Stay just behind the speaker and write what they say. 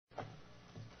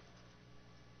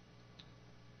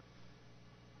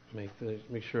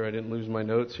Make sure I didn't lose my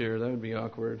notes here. That would be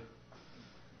awkward.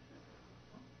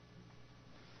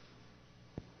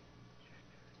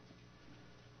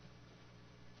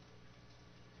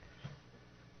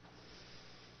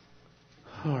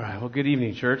 All right. Well, good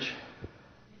evening, church.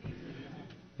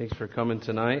 Thanks for coming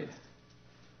tonight.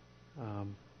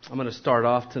 I'm going to start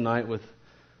off tonight with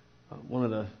one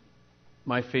of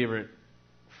my favorite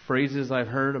phrases I've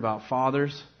heard about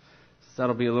fathers. So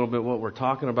that'll be a little bit what we're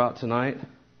talking about tonight.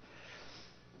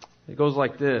 It goes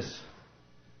like this.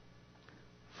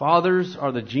 Fathers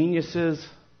are the geniuses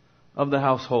of the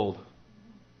household.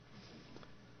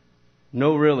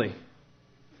 No, really.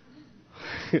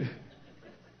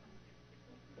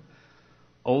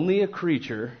 Only a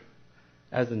creature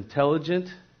as intelligent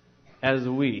as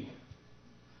we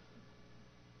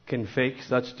can fake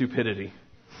such stupidity.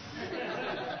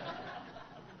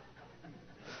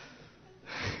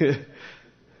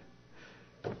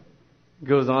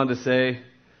 Goes on to say,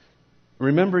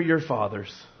 remember your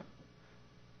fathers.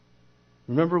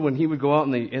 Remember when he would go out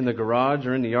in the garage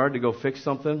or in the yard to go fix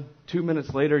something? 2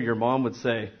 minutes later, your mom would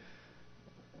say,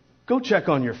 go check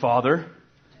on your father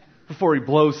before he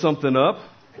blows something up.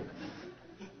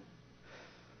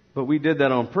 But we did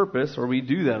that on purpose, or we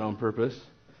do that on purpose,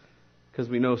 because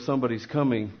we know somebody's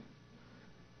coming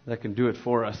that can do it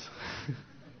for us.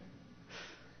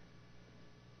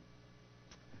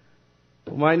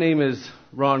 Well, my name is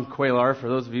Ron Quaylar. For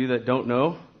those of you that don't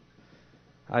know,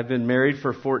 I've been married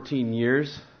for 14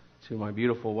 years to my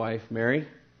beautiful wife, Mary.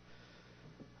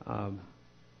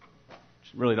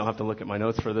 Really don't have to look at my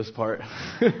notes for this part.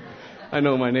 I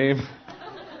know my name.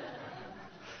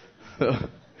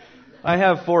 I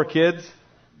have 4 kids.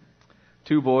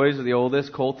 2 boys are the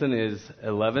oldest. Colton is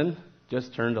 11,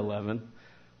 just turned 11.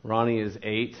 Ronnie is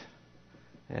 8.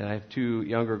 And I have 2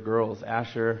 younger girls.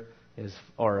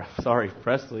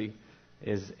 Presley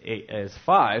is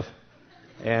 5.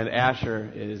 And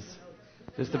Asher is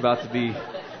just about to be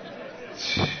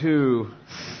 2.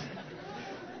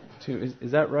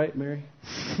 Is that right, Mary?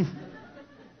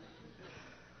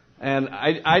 And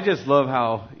I just love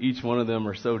how each one of them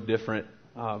are so different.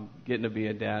 Getting to be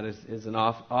a dad is an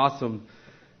awesome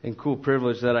and cool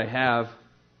privilege that I have.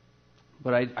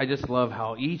 But I just love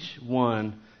how each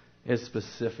one is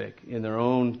specific in their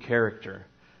own character.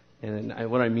 And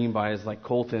what I mean by is like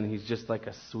Colton, he's just like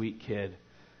a sweet kid.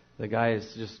 The guy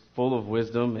is just full of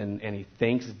wisdom and he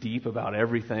thinks deep about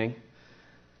everything.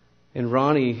 And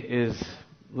Ronnie is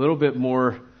a little bit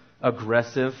more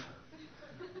aggressive.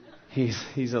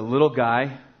 He's a little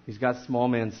guy. He's got small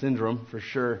man syndrome for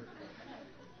sure.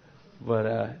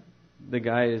 But the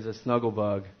guy is a snuggle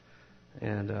bug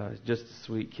and just a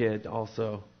sweet kid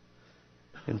also.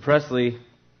 And Presley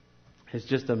is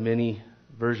just a mini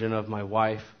version of my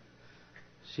wife.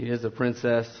 She is a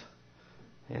princess,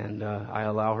 and I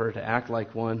allow her to act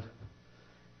like one,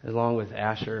 along with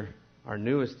Asher, our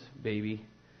newest baby.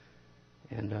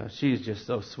 And she's just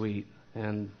so sweet.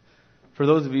 And for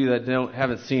those of you that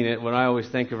haven't seen it, when I always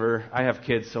think of her, I have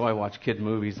kids, so I watch kid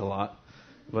movies a lot.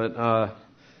 But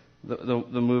the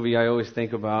movie I always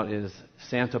think about is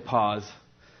Santa Paws.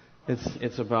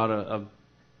 It's about a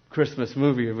Christmas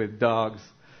movie with dogs.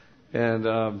 And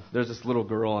there's this little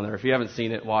girl on there. If you haven't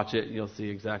seen it, watch it. You'll see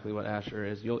exactly what Asher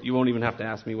is. You won't even have to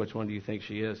ask me which one do you think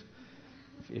she is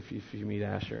if you meet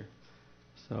Asher.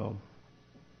 So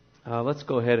let's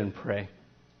go ahead and pray.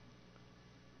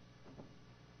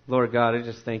 Lord God, I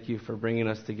just thank you for bringing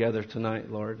us together tonight,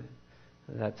 Lord,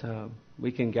 that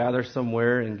we can gather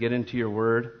somewhere and get into your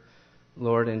word,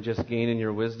 Lord, and just gain in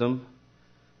your wisdom.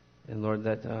 And Lord,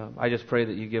 that I just pray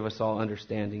that you give us all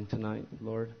understanding tonight,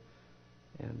 Lord.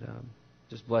 And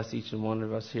just bless each and one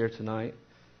of us here tonight.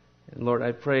 And Lord,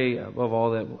 I pray above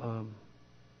all that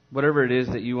whatever it is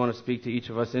that you want to speak to each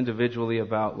of us individually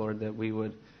about, Lord, that we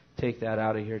would take that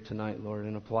out of here tonight, Lord,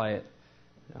 and apply it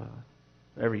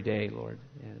every day, Lord,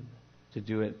 and to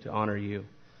do it to honor you.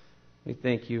 We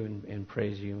thank you and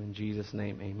praise you. In Jesus'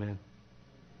 name, amen.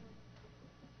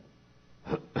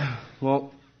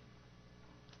 Well,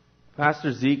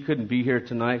 Pastor Zeke couldn't be here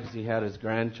tonight because he had his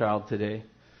grandchild today.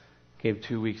 Came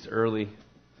 2 weeks early.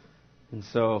 And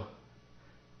so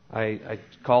I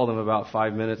called him about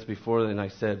 5 minutes before, and I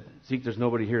said, Zeke, there's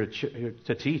nobody here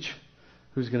to teach.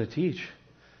 Who's going to teach?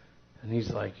 And he's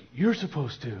like, you're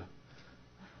supposed to.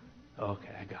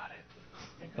 Okay, I got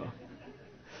it.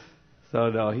 So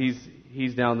no,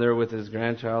 he's down there with his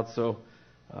grandchild, so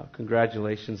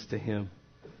congratulations to him.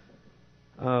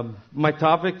 My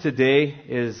topic today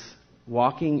is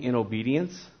walking in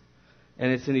obedience,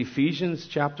 and it's in Ephesians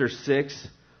chapter 6,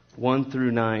 1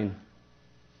 through 9.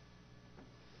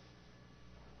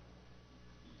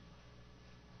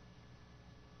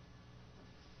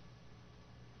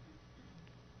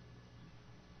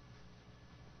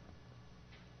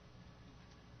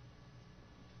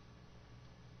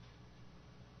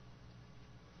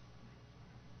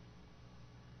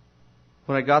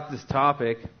 when I got this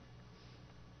topic,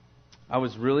 I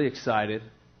was really excited.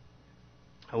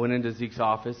 I went into Zeke's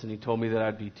office, and he told me that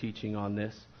I'd be teaching on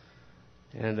this.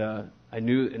 And I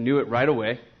knew it right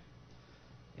away.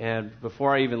 And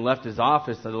before I even left his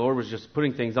office, the Lord was just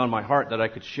putting things on my heart that I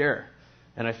could share.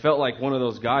 And I felt like one of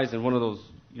those guys in one of those,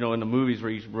 in the movies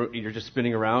where you're just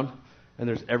spinning around, and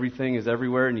there's everything is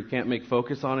everywhere, and you can't make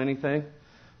focus on anything.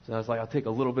 So I was like, I'll take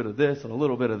a little bit of this and a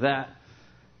little bit of that.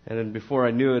 And then before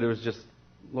I knew it, it was just,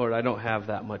 Lord, I don't have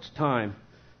that much time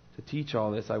to teach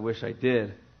all this. I wish I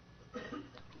did.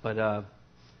 But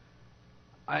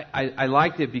I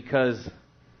liked it because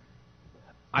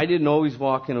I didn't always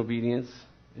walk in obedience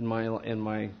in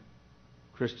my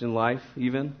Christian life,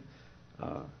 even,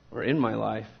 or in my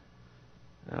life.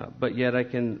 But yet I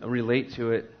can relate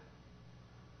to it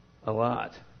a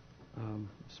lot,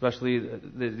 especially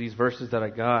these verses that I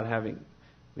got,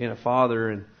 being a father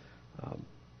and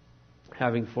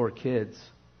having 4 kids.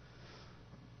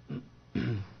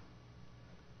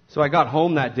 So I got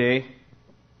home that day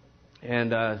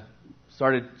and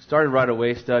started right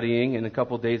away studying, and a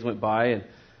couple of days went by, and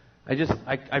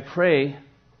I pray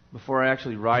before I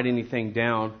actually write anything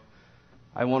down.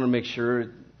 I want to make sure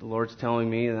the Lord's telling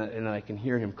me and I can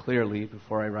hear Him clearly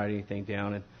before I write anything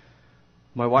down. And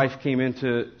my wife came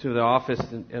into the office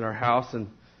in our house, and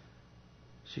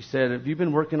she said, "Have you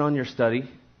been working on your study?"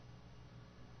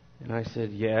 And I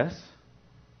said, "Yes,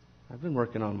 I've been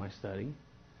working on my study."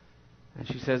 And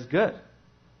she says, "Good.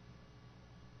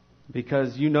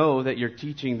 Because you know that you're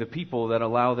teaching the people that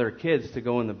allow their kids to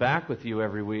go in the back with you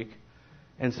every week,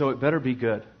 and so it better be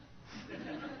good."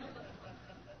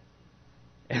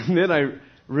 And then I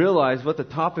realized what the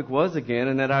topic was again,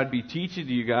 and that I'd be teaching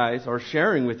to you guys, or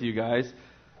sharing with you guys,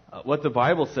 what the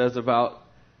Bible says about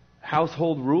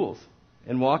household rules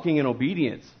and walking in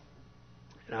obedience.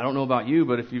 And I don't know about you,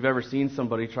 but if you've ever seen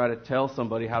somebody try to tell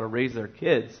somebody how to raise their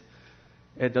kids,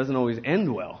 it doesn't always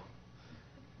end well.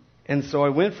 And so I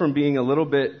went from being a little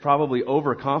bit probably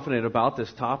overconfident about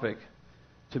this topic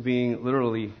to being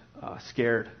literally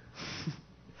scared.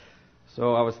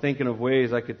 So I was thinking of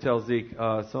ways I could tell Zeke,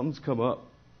 something's come up.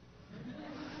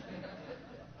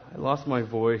 I lost my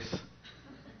voice.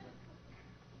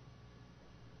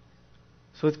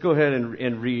 So let's go ahead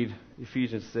and read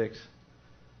Ephesians 6,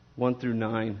 1 through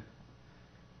 9.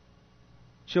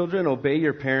 "Children, obey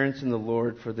your parents in the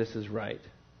Lord, for this is right.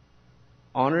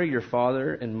 Honor your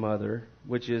father and mother,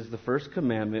 which is the first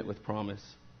commandment with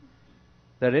promise,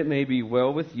 that it may be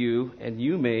well with you and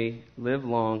you may live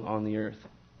long on the earth.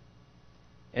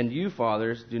 And you,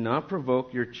 fathers, do not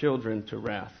provoke your children to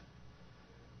wrath,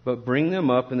 but bring them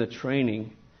up in the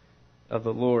training of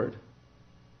the Lord.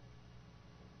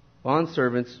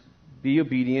 Bondservants, be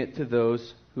obedient to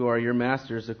those who are your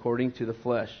masters according to the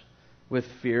flesh, with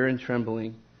fear and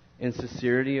trembling, in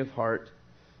sincerity of heart,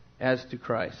 as to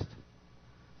Christ.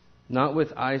 Not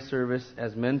with eye service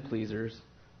as men pleasers,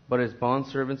 but as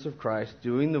bondservants of Christ,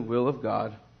 doing the will of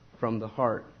God from the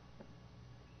heart.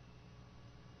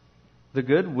 The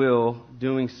good will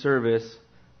doing service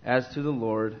as to the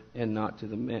Lord and not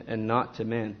to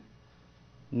men,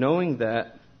 knowing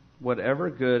that whatever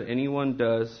good anyone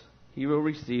does, he will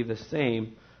receive the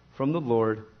same from the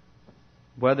Lord,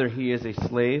 whether he is a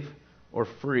slave or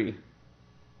free.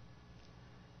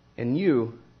 And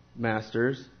you,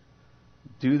 masters,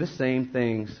 do the same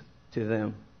things to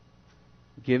them,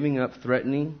 giving up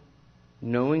threatening,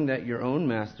 knowing that your own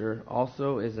master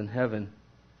also is in heaven,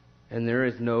 and there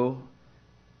is no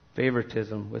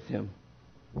favoritism with him.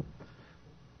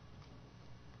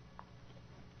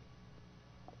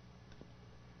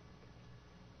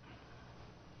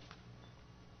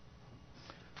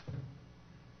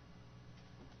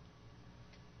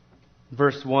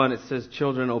 Verse 1, it says,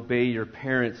 "Children, obey your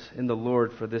parents in the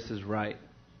Lord, for this is right."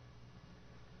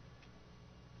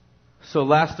 So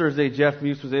last Thursday, Jeff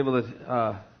Muse was able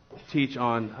to teach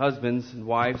on husbands and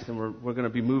wives, and we're going to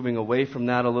be moving away from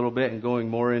that a little bit and going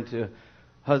more into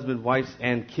husband, wives,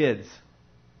 and kids.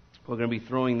 We're going to be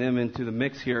throwing them into the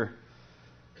mix here.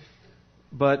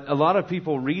 But a lot of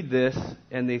people read this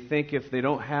and they think if they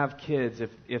don't have kids,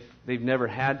 if they've never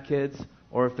had kids,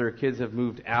 or if their kids have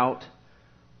moved out,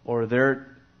 or they're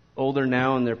older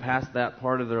now and they're past that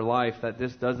part of their life, that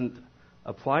this doesn't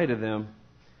apply to them.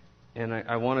 And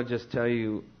I want to just tell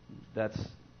you that's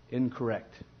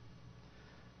incorrect.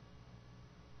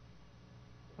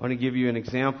 I want to give you an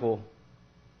example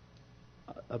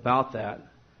about that.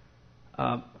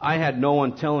 I had no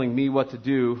one telling me what to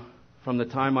do from the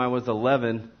time I was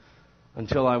 11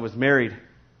 until I was married.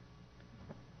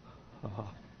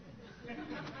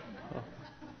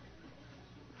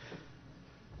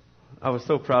 I was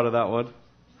so proud of that one.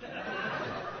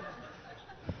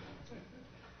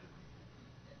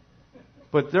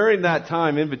 But during that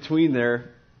time, in between there,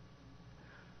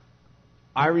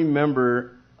 I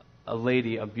remember a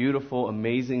lady, a beautiful,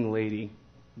 amazing lady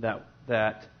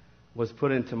that was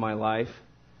put into my life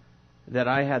that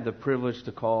I had the privilege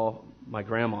to call my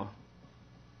grandma.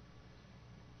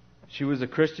 She was a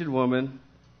Christian woman,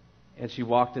 and she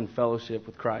walked in fellowship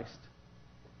with Christ.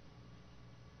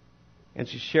 And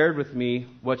she shared with me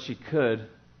what she could,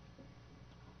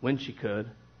 when she could.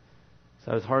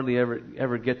 So I hardly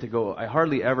ever got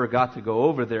to go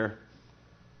over there.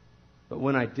 But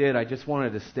when I did, I just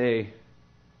wanted to stay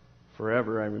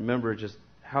forever. I remember just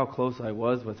how close I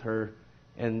was with her,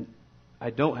 and I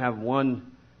don't have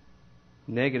one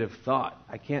negative thought.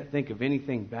 I can't think of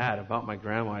anything bad about my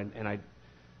grandma, and I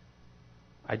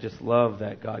just love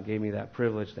that God gave me that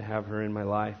privilege to have her in my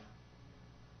life.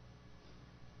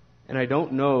 And I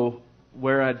don't know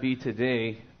where I'd be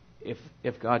today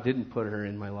if God didn't put her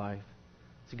in my life.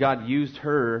 So God used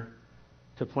her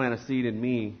to plant a seed in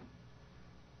me,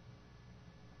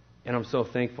 and I'm so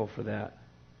thankful for that.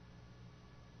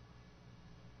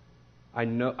 I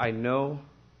know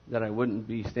that I wouldn't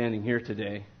be standing here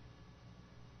today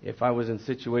if I was in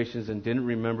situations and didn't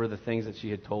remember the things that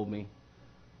she had told me.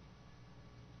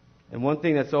 And one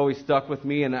thing that's always stuck with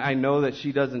me, and I know that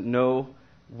she doesn't know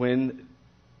when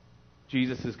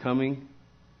Jesus is coming,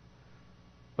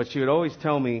 but she would always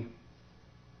tell me,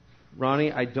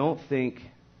 Ronnie, I don't think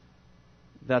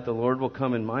that the Lord will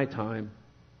come in my time,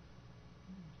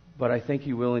 but I think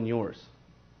He will in yours.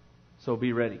 So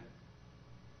be ready.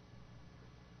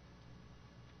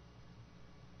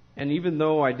 And even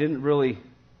though I didn't really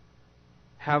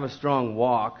have a strong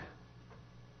walk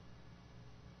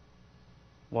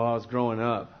while I was growing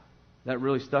up, that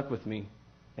really stuck with me.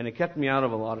 And it kept me out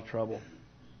of a lot of trouble.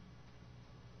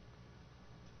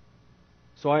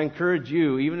 So I encourage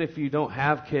you, even if you don't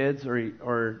have kids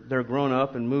or they're grown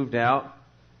up and moved out,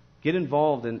 get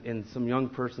involved in some young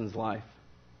person's life.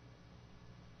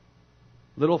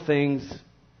 Little things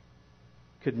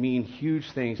could mean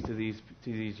huge things to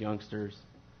these youngsters.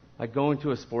 Like going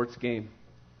to a sports game.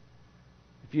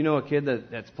 If you know a kid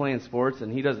that's playing sports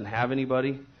and he doesn't have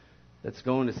anybody that's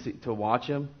going to watch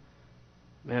him,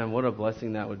 man, what a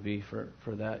blessing that would be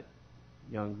for that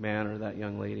young man or that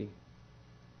young lady.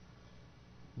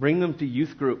 Bring them to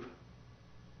youth group.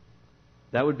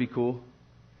 That would be cool.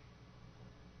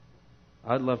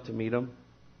 I'd love to meet them.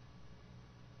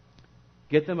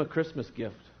 Get them a Christmas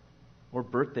gift or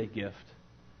birthday gift.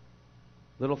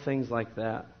 Little things like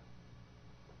that.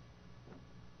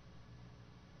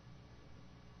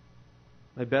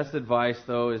 My best advice,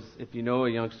 though, is if you know a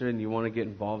youngster and you want to get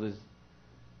involved, is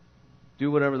do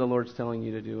whatever the Lord's telling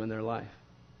you to do in their life.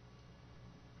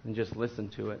 And just listen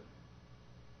to it.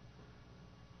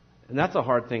 And that's a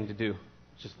hard thing to do.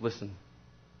 Just listen.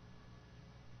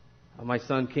 My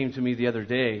son came to me the other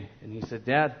day, and he said,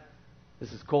 Dad,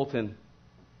 this is Colton.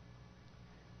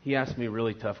 He asks me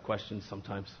really tough questions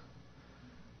sometimes.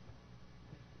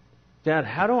 Dad,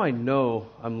 how do I know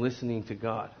I'm listening to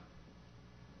God?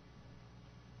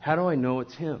 How do I know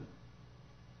it's Him?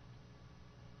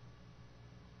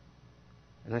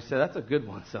 And I said, that's a good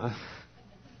one, son.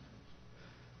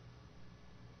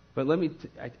 But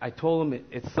I told him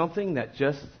it's something that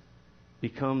just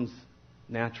becomes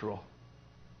natural.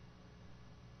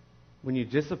 When you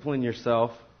discipline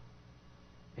yourself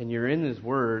and you're in His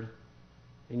Word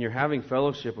and you're having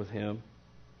fellowship with Him,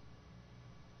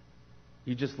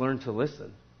 you just learn to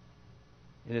listen.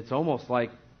 And it's almost like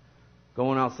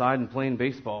going outside and playing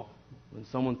baseball. When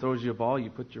someone throws you a ball, you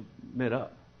put your mitt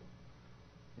up.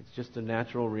 It's just a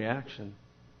natural reaction.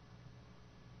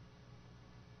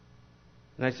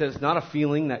 And I said, it's not a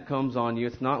feeling that comes on you.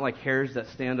 It's not like hairs that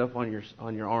stand up on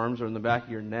your arms or in the back of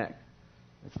your neck.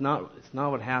 It's not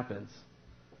what happens.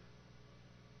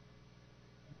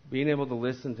 Being able to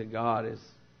listen to God is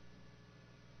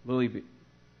really,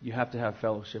 you have to have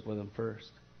fellowship with Him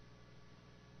first.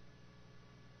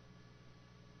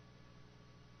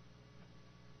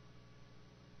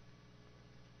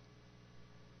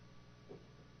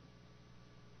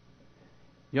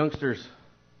 Youngsters,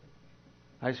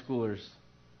 high schoolers,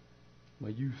 my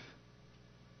youth,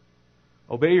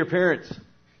 obey your parents.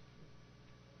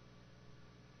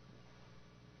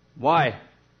 Why?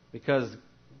 Because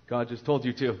God just told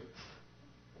you to.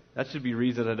 That should be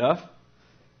reason enough.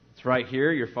 It's right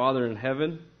here, your Father in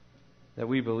heaven that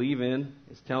we believe in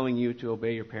is telling you to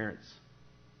obey your parents.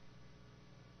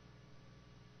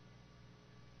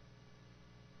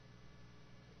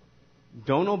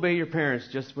 Don't obey your parents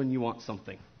just when you want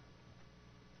something.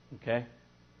 Okay?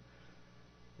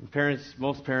 And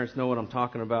most parents know what I'm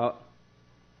talking about.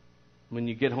 When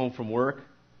you get home from work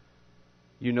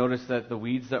You notice that the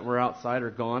weeds that were outside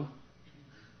are gone,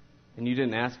 and you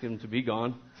didn't ask them to be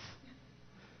gone.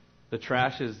 The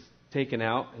trash is taken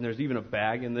out, and there's even a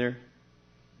bag in there.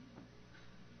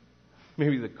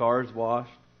 Maybe the car's washed.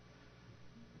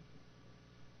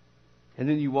 And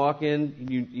then you walk in, and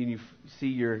you see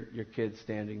your kid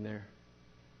standing there.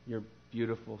 Your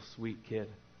beautiful, sweet kid.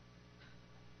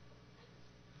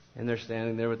 And they're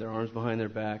standing there with their arms behind their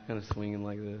back, kind of swinging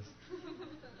like this.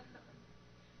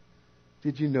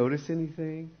 Did you notice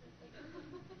anything?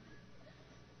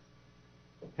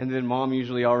 And then mom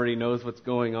usually already knows what's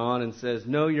going on and says,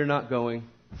 no, you're not going.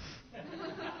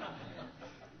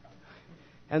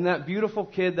 And that beautiful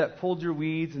kid that pulled your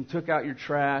weeds and took out your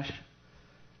trash,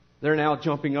 they're now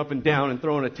jumping up and down and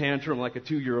throwing a tantrum like a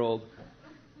 2-year-old.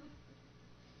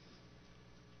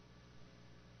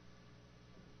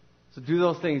 So do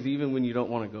those things even when you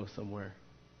don't want to go somewhere.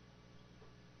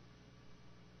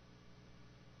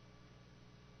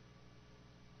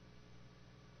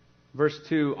 Verse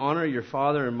 2, honor your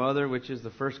father and mother, which is the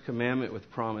first commandment with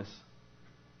promise.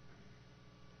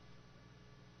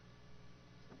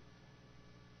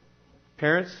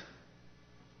 Parents,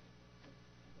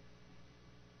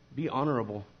 be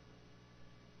honorable.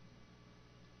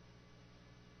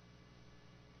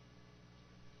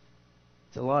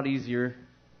 It's a lot easier.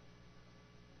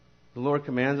 The Lord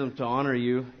commands them to honor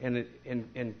you,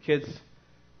 and kids,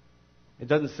 it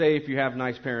doesn't say if you have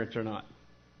nice parents or not.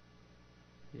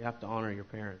 You have to honor your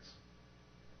parents.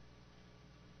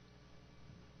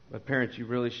 But parents, you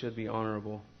really should be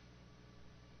honorable.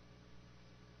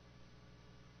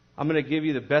 I'm going to give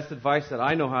you the best advice that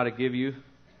I know how to give you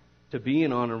to be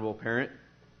an honorable parent.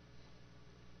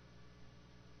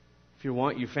 If you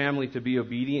want your family to be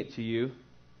obedient to you,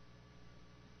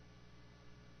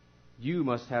 you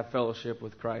must have fellowship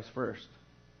with Christ first.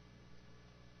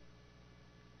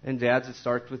 And dads, it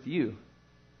starts with you.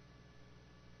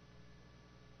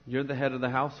 You're the head of the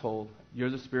household. You're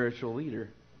the spiritual leader.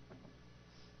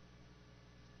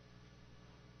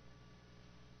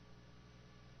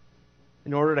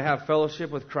 In order to have fellowship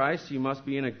with Christ, you must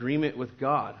be in agreement with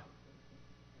God.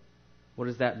 What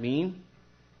does that mean?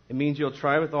 It means you'll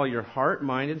try with all your heart,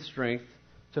 mind, and strength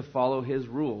to follow His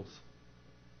rules.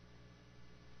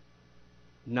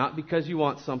 Not because you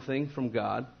want something from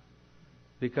God,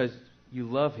 because you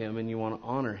love Him and you want to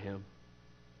honor Him.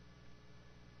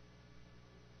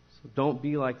 So don't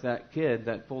be like that kid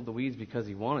that pulled the weeds because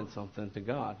he wanted something to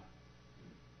God.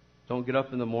 Don't get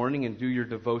up in the morning and do your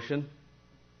devotion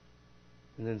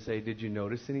and then say, did you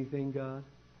notice anything, God?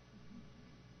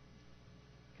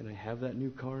 Can I have that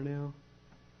new car now?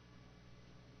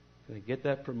 Can I get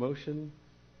that promotion?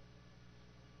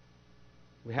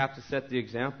 We have to set the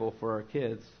example for our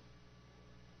kids.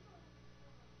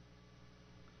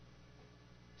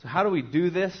 So how do we do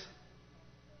this?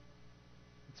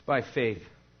 It's by faith.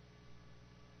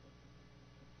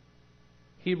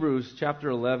 Hebrews chapter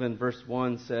 11 verse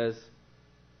 1 says,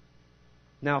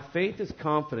 now faith is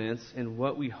confidence in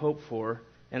what we hope for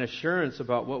and assurance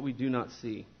about what we do not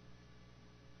see.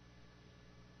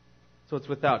 So it's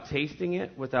without tasting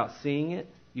it, without seeing it,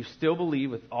 you still believe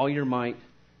with all your might,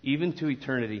 even to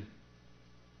eternity.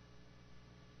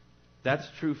 That's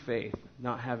true faith,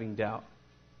 not having doubt.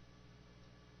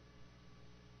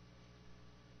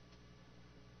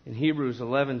 In Hebrews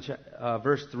 11,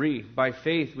 verse 3, by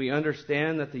faith we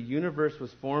understand that the universe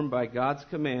was formed by God's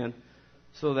command,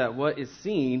 so that what is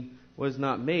seen was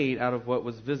not made out of what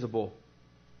was visible.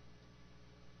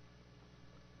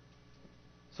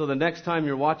 So the next time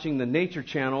you're watching the Nature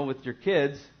Channel with your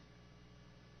kids,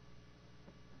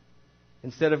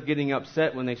 instead of getting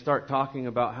upset when they start talking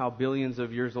about how billions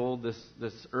of years old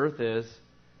this earth is,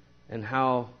 and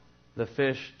how the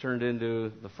fish turned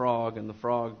into the frog, and the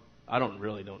frog, I don't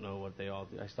know what they all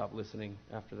do. I stopped listening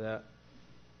after that.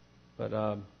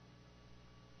 But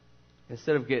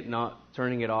instead of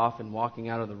turning it off and walking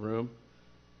out of the room,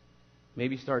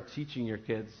 maybe start teaching your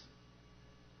kids.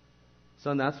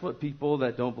 Son, that's what people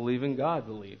that don't believe in God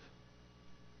believe.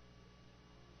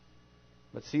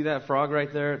 But see that frog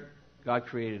right there? God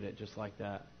created it just like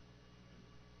that.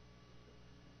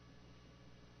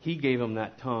 He gave him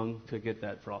that tongue to get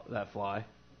that fly.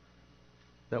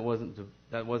 That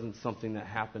wasn't something that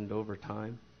happened over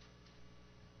time.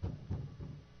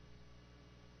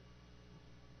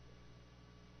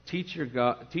 Teach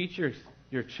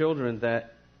your children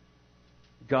that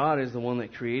God is the one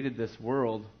that created this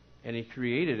world, and He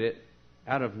created it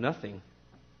out of nothing.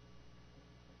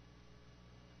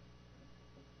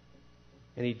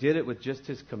 And He did it with just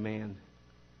His command.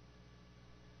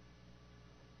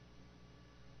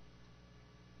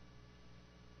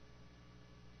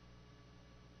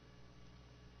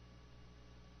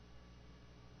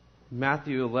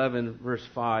 Matthew 11, verse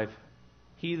 5.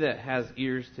 He that has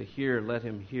ears to hear, let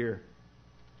him hear.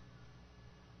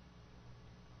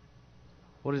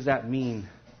 What does that mean?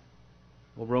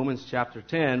 Well, Romans chapter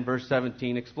 10, verse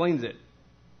 17 explains it.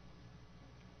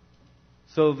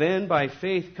 So then by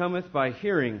faith cometh by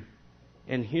hearing,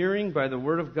 and hearing by the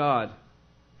word of God.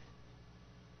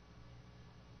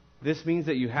 This means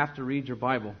that you have to read your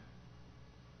Bible.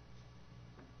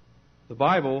 The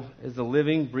Bible is the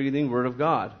living, breathing Word of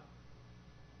God.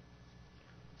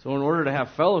 So in order to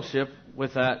have fellowship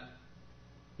with that,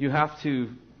 you have to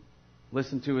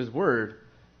listen to His Word.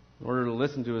 In order to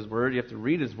listen to His Word, you have to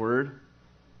read His Word,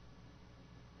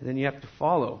 and then you have to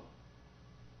follow.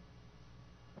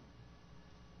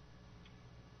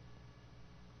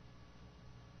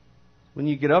 When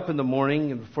you get up in the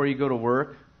morning and before you go to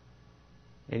work,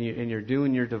 and you're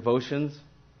doing your devotions,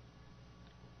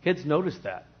 kids notice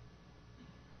that.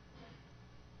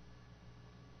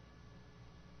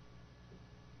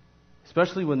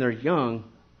 Especially when they're young.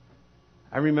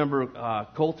 I remember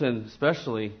Colton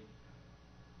especially,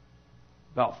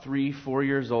 about 3-4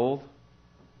 years old,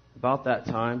 about that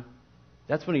time.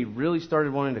 That's when he really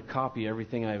started wanting to copy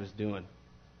everything I was doing.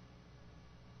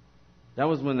 That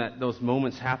was when those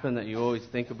moments happen that you always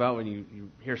think about when you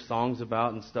hear songs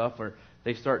about and stuff, or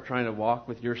they start trying to walk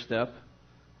with your step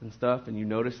and stuff, and you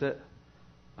notice it.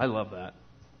 I love that.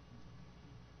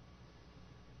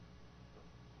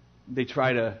 They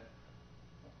try to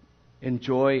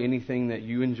enjoy anything that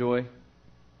you enjoy.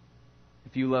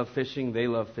 If you love fishing, they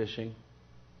love fishing.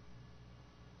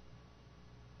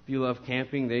 If you love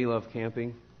camping, they love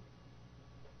camping.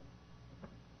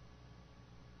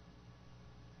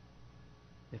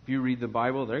 If you read the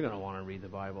Bible, they're going to want to read the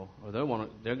Bible, or they're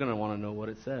going to want to know what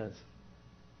it says.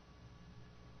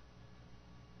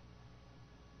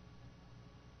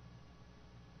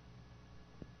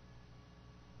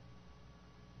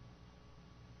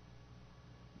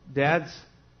 Dads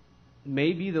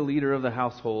may be the leader of the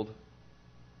household,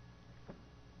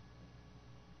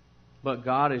 but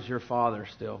God is your father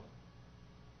still.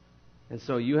 And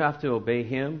so you have to obey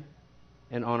Him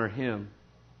and honor Him.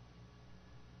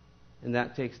 And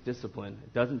that takes discipline.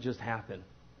 It doesn't just happen.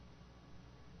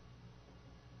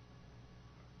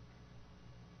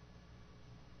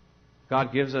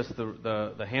 God gives us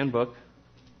the handbook.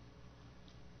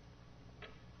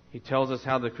 He tells us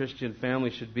how the Christian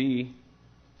family should be.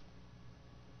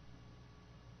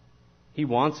 He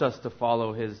wants us to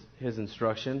follow His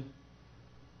instruction,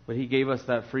 but He gave us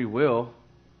that free will,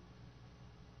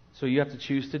 so you have to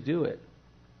choose to do it.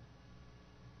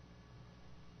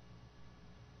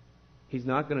 He's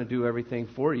not going to do everything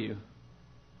for you.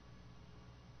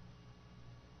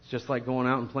 It's just like going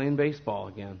out and playing baseball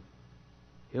again.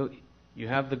 You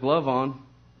have the glove on,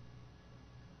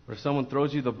 or if someone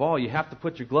throws you the ball, you have to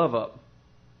put your glove up,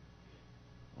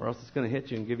 or else it's going to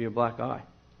hit you and give you a black eye.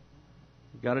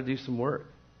 You've got to do some work.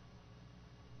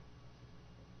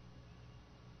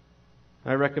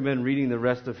 I recommend reading the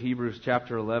rest of Hebrews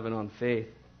chapter 11 on faith.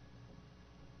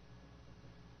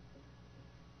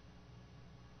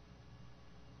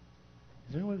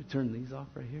 Is there a way to turn these off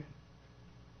right here?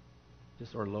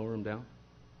 Just or lower them down?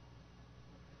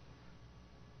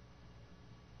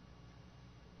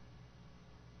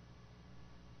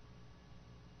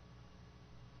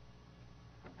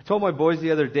 I told my boys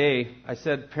the other day, I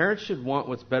said, parents should want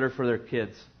what's better for their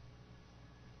kids.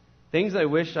 Things I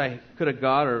wish I could have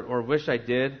got or wish I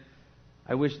did,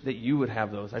 I wish that you would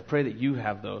have those. I pray that you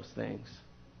have those things.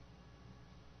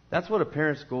 That's what a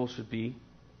parent's goal should be.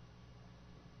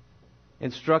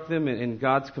 Instruct them in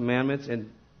God's commandments and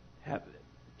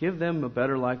give them a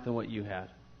better life than what you had.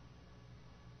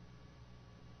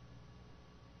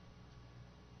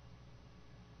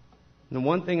 And the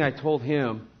one thing I told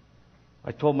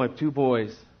my 2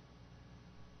 boys,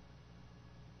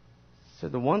 I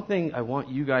said, the one thing I want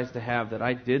you guys to have that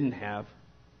I didn't have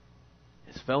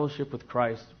is fellowship with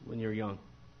Christ when you're young.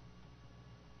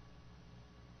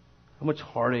 How much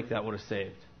heartache that would have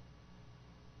saved.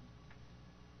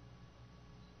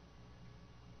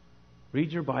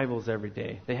 Read your Bibles every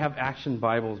day. They have action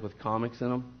Bibles with comics in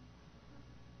them.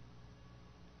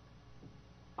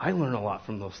 I learn a lot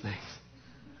from those things.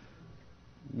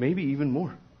 Maybe even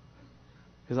more.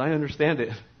 Because I understand it.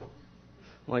 I'm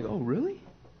like, oh, really?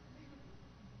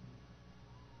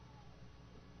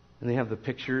 And they have the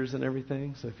pictures and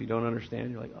everything, so if you don't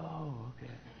understand, you're like, oh,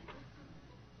 okay.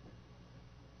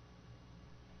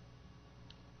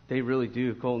 They really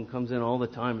do. Colton comes in all the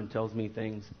time and tells me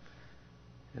things,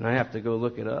 and I have to go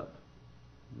look it up.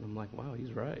 And I'm like, wow,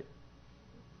 he's right.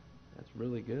 That's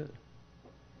really good.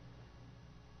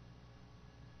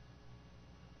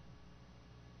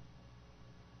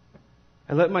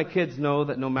 I let my kids know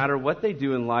that no matter what they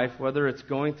do in life, whether it's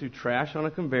going through trash on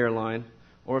a conveyor line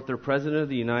or if they're President of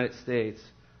the United States,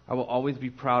 I will always be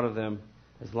proud of them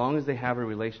as long as they have a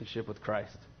relationship with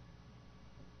Christ.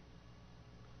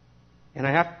 And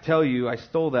I have to tell you, I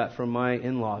stole that from my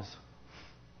in-laws.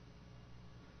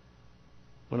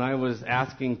 When I was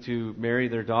asking to marry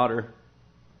their daughter,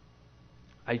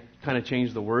 I kind of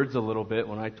changed the words a little bit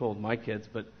when I told my kids,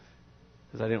 but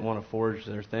because I didn't want to forge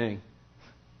their thing.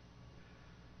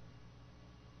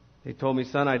 They told me,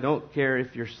 son, I don't care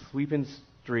if you're sweeping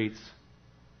streets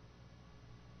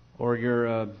or you're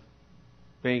a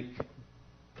bank,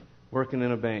 working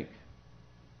in a bank.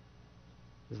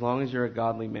 As long as you're a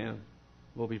godly man,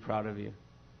 we'll be proud of you.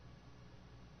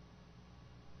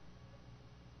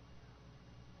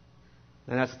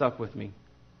 And that stuck with me.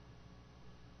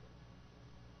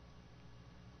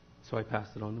 So I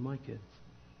passed it on to my kids.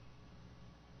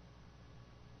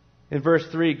 In verse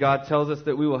 3, God tells us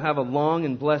that we will have a long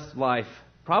and blessed life,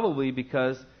 probably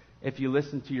because if you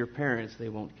listen to your parents, they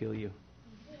won't kill you.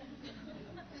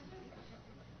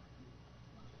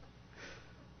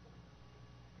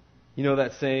 You know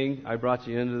that saying, I brought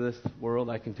you into this world,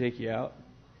 I can take you out?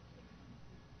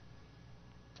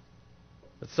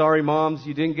 But sorry, moms,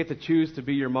 you didn't get to choose to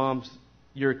be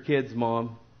your kid's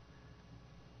mom.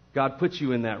 God put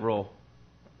you in that role.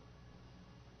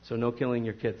 So no killing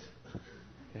your kids.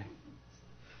 Okay.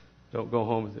 Don't go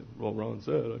home and say, well, Ron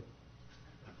said.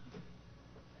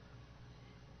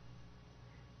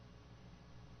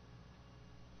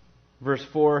 Verse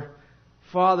 4,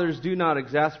 fathers, do not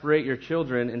exasperate your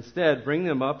children. Instead, bring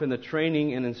them up in the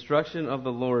training and instruction of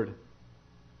the Lord.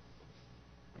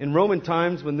 In Roman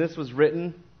times, when this was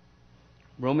written,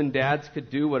 Roman dads could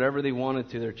do whatever they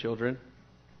wanted to their children.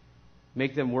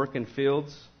 Make them work in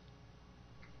fields.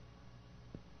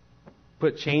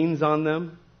 Put chains on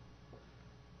them.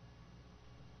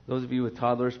 Those of you with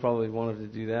toddlers probably wanted to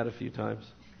do that a few times.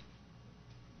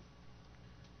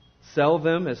 Sell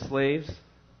them as slaves.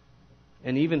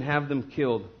 And even have them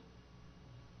killed.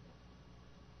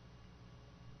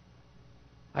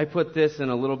 I put this in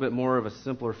a little bit more of a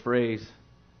simpler phrase.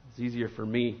 It's easier for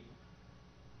me.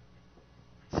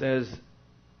 It says,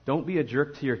 don't be a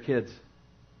jerk to your kids.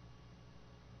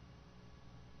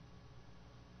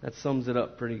 That sums it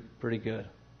up pretty good.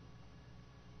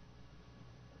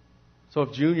 So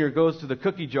if Junior goes to the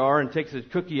cookie jar and takes a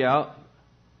cookie out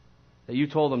that you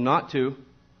told him not to,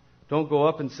 don't go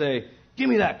up and say, give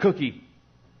me that cookie.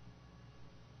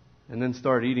 And then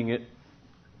start eating it.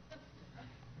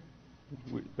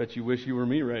 Bet you wish you were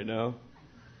me right now.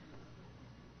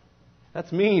 That's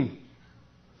mean.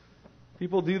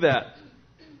 People do that.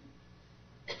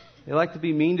 They like to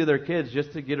be mean to their kids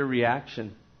just to get a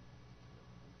reaction.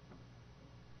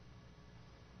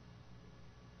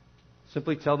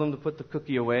 Simply tell them to put the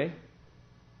cookie away.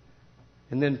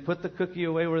 And then put the cookie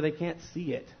away where they can't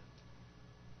see it.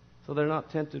 So they're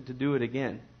not tempted to do it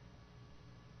again.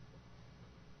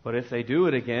 But if they do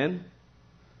it again,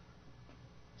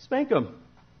 spank them.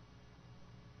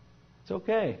 It's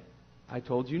okay. I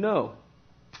told you no.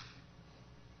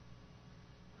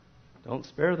 Don't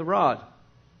spare the rod.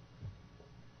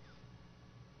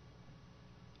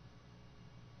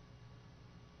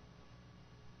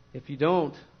 If you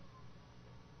don't,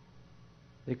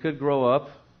 they could grow up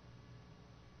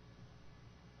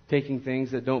taking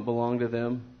things that don't belong to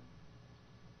them.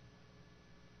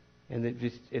 And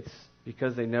it's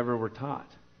because they never were taught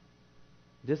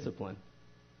discipline.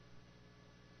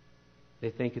 They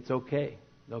think it's okay.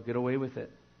 They'll get away with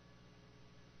it.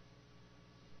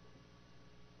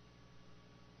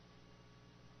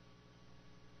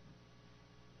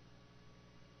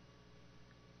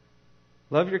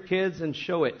 Love your kids and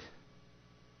show it.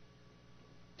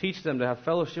 Teach them to have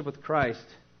fellowship with Christ.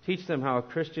 Teach them how a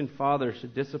Christian father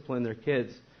should discipline their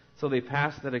kids so they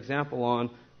pass that example on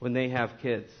when they have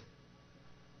kids.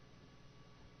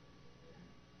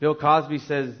 Bill Cosby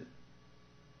says,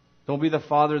 don't be the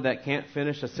father that can't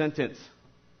finish a sentence.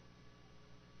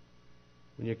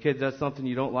 When your kid does something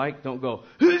you don't like, don't go,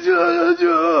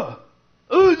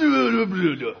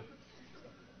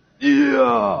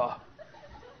 yeah.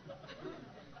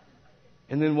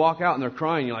 And then walk out and they're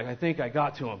crying. You're like, I think I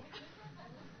got to him.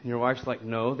 And your wife's like,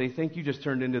 no, they think you just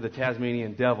turned into the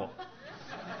Tasmanian devil.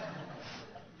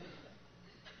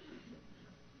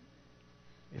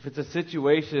 If it's a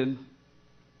situation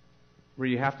where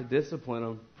you have to discipline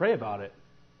them, pray about it.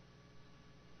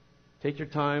 Take your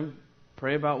time,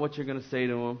 pray about what you're going to say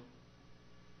to them.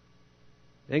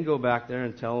 Then go back there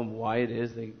and tell them why it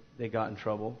is they got in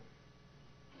trouble.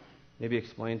 Maybe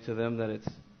explain to them that it's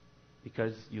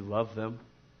because you love them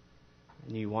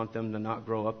and you want them to not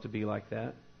grow up to be like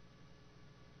that.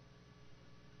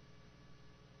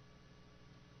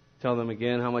 Tell them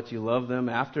again how much you love them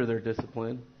after their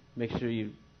discipline. Make sure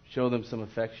you show them some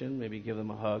affection. Maybe give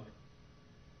them a hug.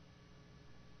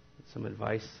 Some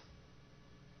advice.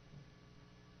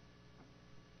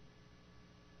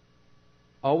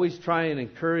 Always try and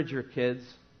encourage your kids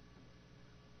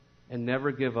and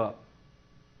never give up.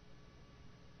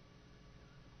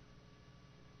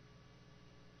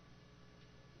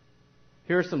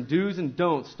 Here are some do's and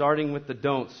don'ts, starting with the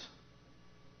don'ts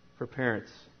for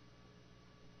parents.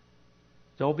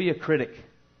 Don't be a critic.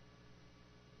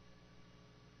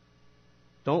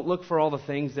 Don't look for all the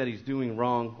things that he's doing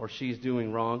wrong or she's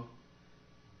doing wrong.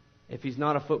 If he's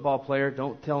not a football player,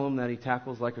 don't tell him that he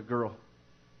tackles like a girl.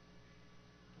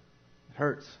 It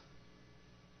hurts.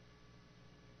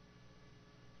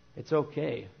 It's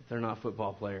okay if they're not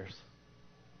football players.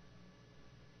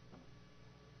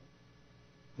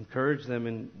 Encourage them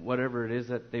in whatever it is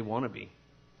that they want to be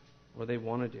or they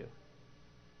want to do.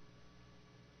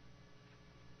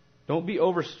 Don't be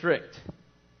over strict.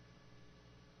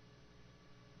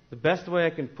 The best way I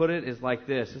can put it is like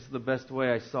this. This is the best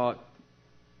way I saw it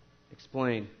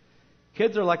explained.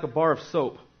 Kids are like a bar of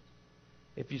soap.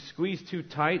 If you squeeze too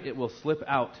tight, it will slip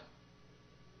out.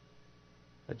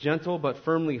 A gentle but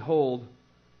firmly hold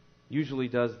usually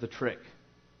does the trick.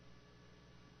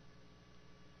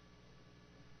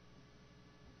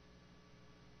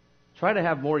 Try to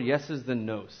have more yeses than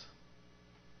nos.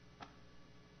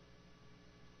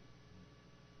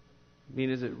 I mean,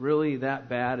 is it really that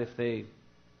bad if they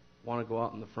want to go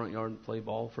out in the front yard and play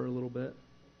ball for a little bit?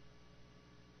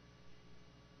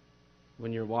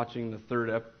 When you're watching the third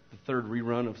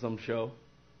rerun of some show?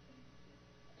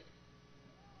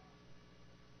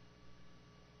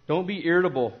 Don't be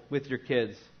irritable with your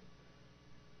kids.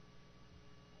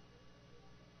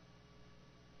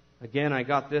 Again, I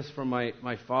got this from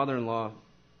my father-in-law.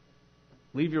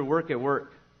 Leave your work at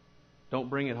work. Don't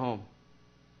bring it home.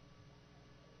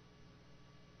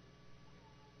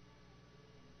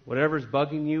 Whatever's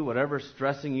bugging you, whatever's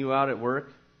stressing you out at work,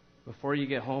 before you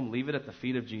get home, leave it at the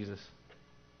feet of Jesus.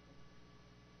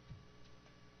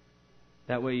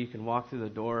 That way you can walk through the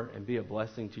door and be a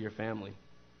blessing to your family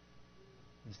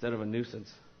instead of a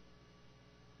nuisance.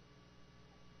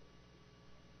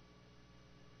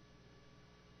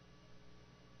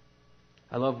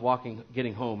 I love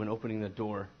getting home and opening the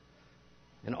door,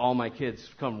 and all my kids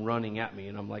come running at me,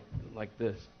 and I'm like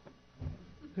this.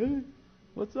 Hey,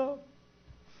 what's up?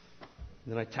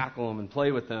 And then I tackle them and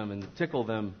play with them and tickle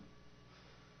them,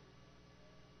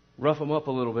 rough them up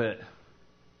a little bit.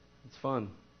 It's fun.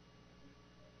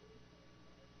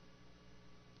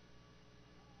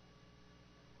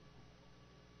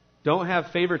 Don't have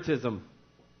favoritism.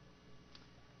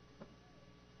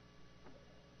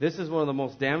 This is one of the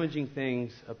most damaging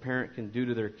things a parent can do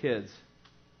to their kids.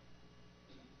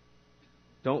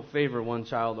 Don't favor one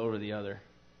child over the other.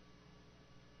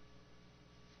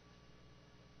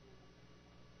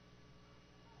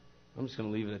 I'm just going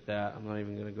to leave it at that. I'm not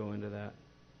even going to go into that.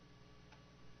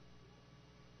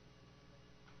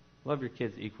 Love your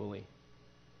kids equally.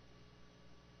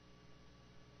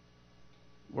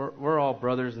 We're all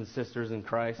brothers and sisters in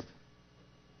Christ.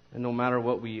 And no matter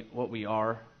what we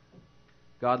are,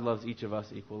 God loves each of us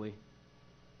equally.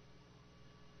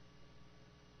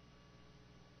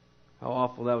 How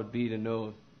awful that would be to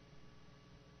know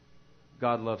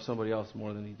God loved somebody else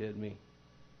more than He did me.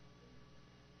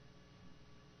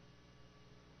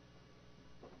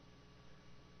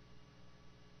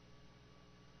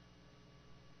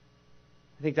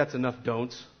 I think that's enough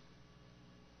don'ts.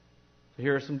 So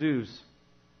here are some do's.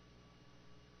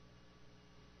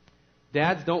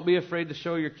 Dads, don't be afraid to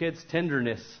show your kids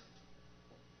tenderness.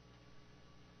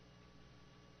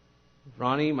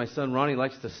 My son Ronnie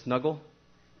likes to snuggle.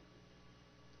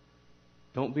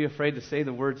 Don't be afraid to say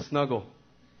the word snuggle.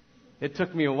 It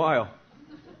took me a while.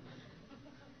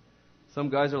 Some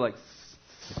guys are like,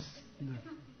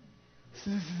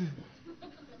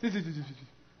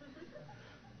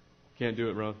 can't do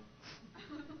it, Ron.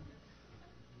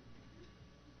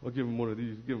 I'll give him one of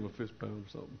these. Give him a fist pound or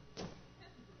something.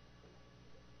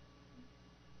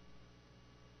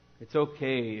 It's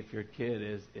okay if your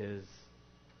kid is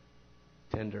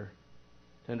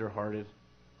tender-hearted.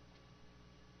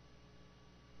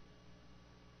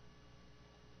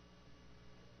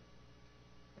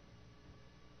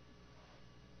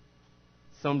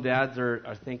 Some dads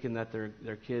are thinking that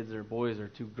their kids or boys are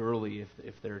too girly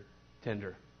if they're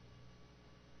tender.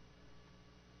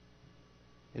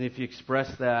 And if you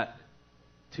express that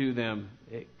to them,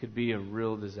 it could be a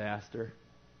real disaster.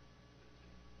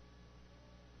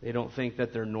 They don't think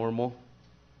that they're normal.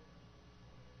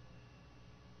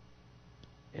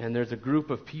 And there's a group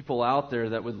of people out there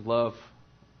that would love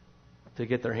to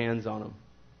get their hands on them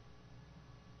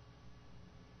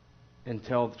and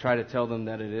try to tell them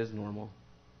that it is normal.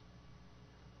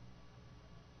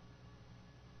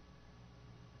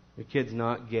 Your kid's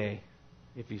not gay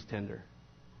if he's tender.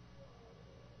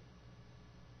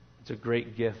 It's a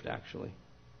great gift, actually.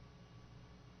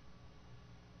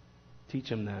 Teach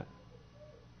him that.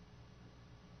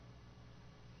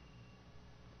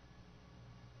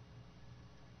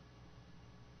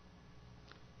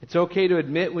 It's okay to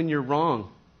admit when you're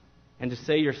wrong and to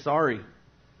say you're sorry.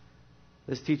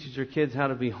 This teaches your kids how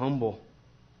to be humble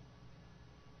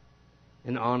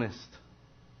and honest.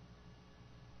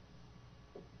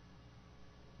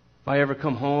 If I ever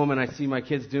come home and I see my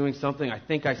kids doing something, I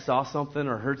think I saw something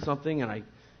or heard something, and I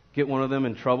get one of them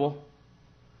in trouble,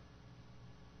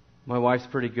 my wife's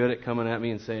pretty good at coming at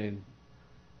me and saying,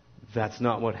 "That's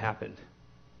not what happened."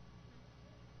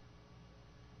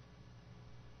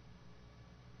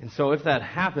 And so if that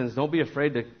happens, don't be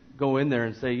afraid to go in there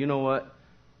and say, "You know what?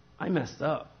 I messed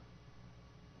up.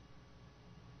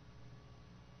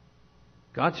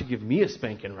 God should give me a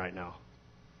spanking right now."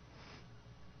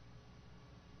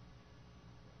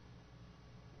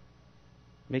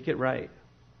 Make it right.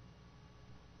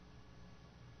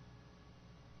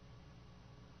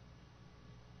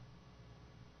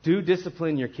 Do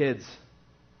discipline your kids.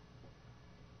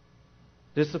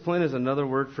 Discipline is another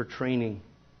word for training.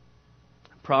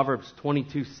 Proverbs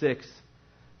 22:6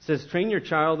 says, "Train your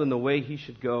child in the way he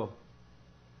should go."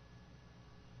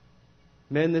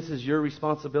 Men, this is your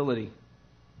responsibility.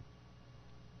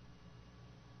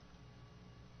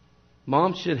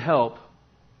 Mom should help,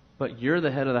 but you're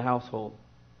the head of the household.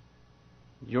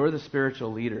 You're the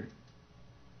spiritual leader.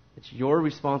 It's your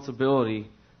responsibility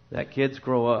that kids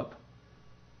grow up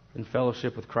in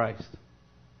fellowship with Christ.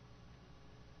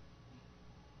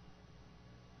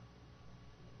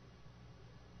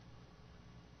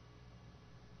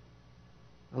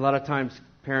 A lot of times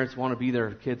parents want to be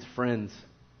their kids' friends.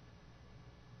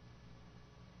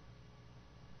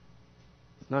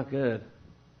 It's not good.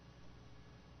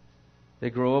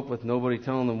 They grow up with nobody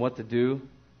telling them what to do.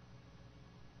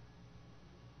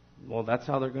 Well, that's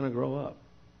how they're going to grow up.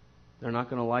 They're not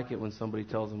going to like it when somebody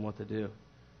tells them what to do.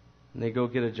 And they go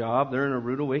get a job, they're in a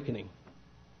rude awakening.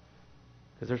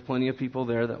 Because there's plenty of people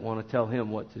there that want to tell him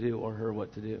what to do or her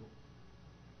what to do.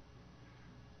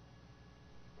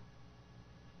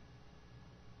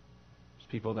 There's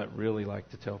people that really like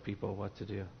to tell people what to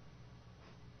do.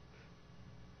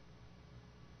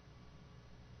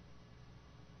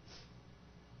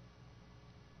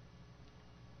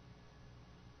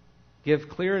 Give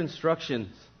clear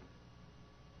instructions.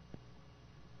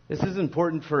 This is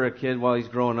important for a kid while he's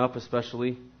growing up,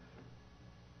 especially.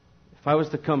 If I was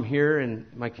to come here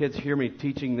and my kids hear me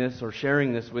teaching this or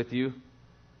sharing this with you,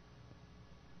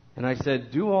 and I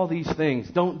said, "Do all these things,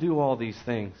 don't do all these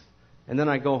things," and then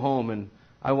I go home and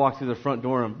I walk through the front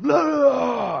door and blah, blah,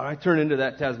 blah, I turn into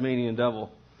that Tasmanian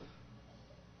devil.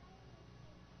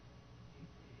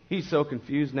 He's so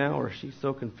confused now, or she's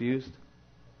so confused.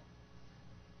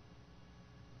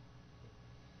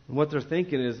 And what they're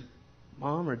thinking is,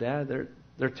 Mom or Dad,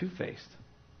 they're two-faced.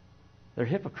 They're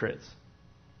hypocrites.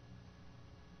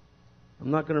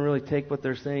 I'm not going to really take what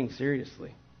they're saying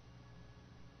seriously.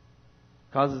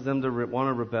 Causes them to want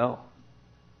to rebel.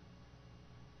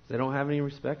 They don't have any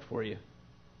respect for you.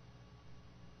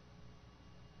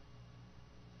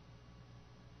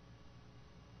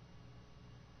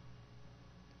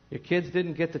 Your kids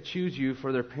didn't get to choose you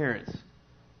for their parents.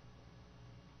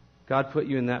 God put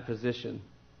you in that position.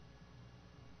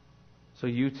 So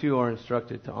you too are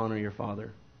instructed to honor your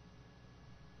father.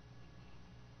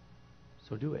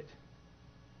 So do it.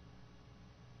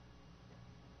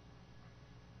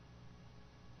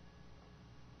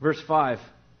 Verse 5.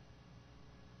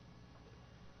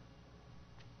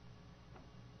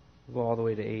 We'll go all the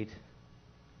way to 8.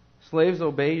 Slaves,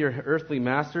 obey your earthly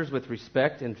masters with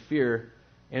respect and fear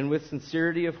and with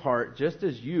sincerity of heart, just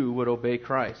as you would obey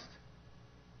Christ.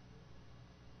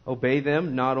 Obey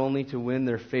them not only to win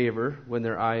their favor when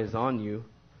their eye is on you,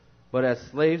 but as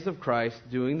slaves of Christ,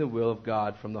 doing the will of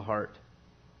God from the heart.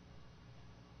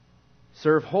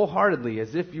 Serve wholeheartedly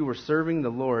as if you were serving the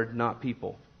Lord, not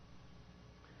people,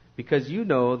 because you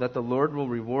know that the Lord will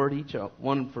reward each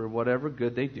one for whatever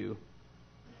good they do,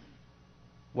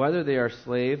 whether they are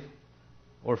slave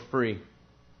or free.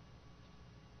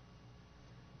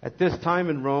 At this time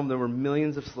in Rome, there were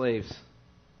millions of slaves.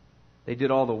 They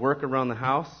did all the work around the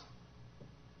house.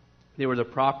 They were the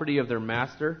property of their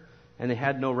master, and they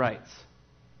had no rights.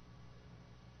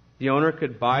 The owner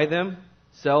could buy them,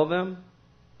 sell them,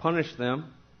 punish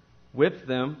them, whip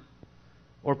them,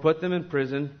 or put them in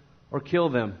prison, or kill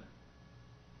them.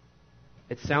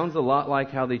 It sounds a lot like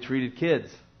how they treated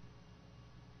kids.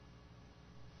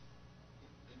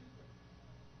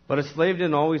 But a slave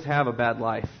didn't always have a bad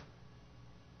life.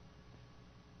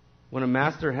 When a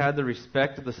master had the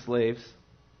respect of the slaves,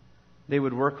 they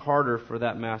would work harder for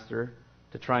that master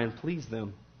to try and please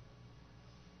them.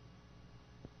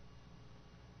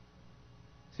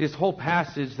 See, this whole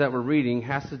passage that we're reading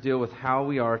has to deal with how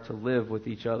we are to live with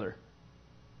each other.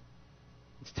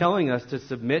 It's telling us to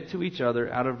submit to each other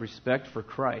out of respect for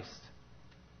Christ.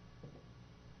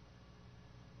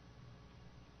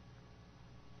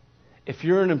 If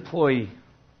you're an employee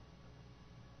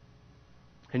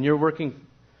and you're working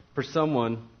for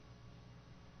someone,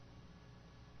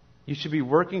 you should be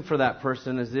working for that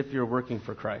person as if you're working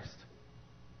for Christ.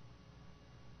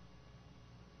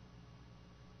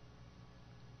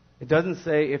 It doesn't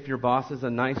say if your boss is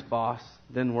a nice boss,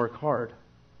 then work hard.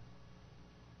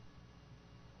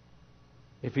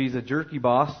 If he's a jerky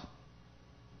boss,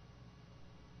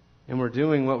 and we're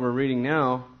doing what we're reading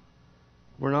now,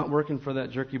 we're not working for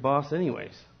that jerky boss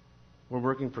anyways. We're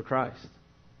working for Christ.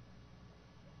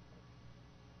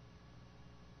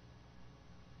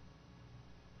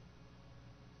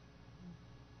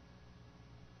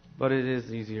 But it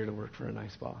is easier to work for a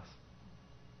nice boss.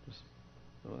 Just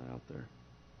throw that out there.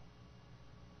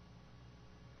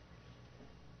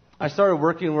 I started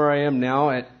working where I am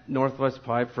now at Northwest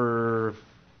Pipe for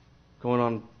going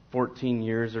on 14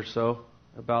 years or so,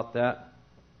 about that.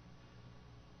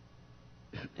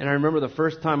 And I remember the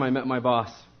first time I met my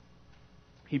boss.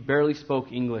 He barely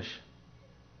spoke English.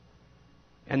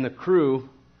 And the crew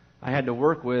I had to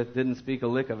work with didn't speak a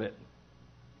lick of it.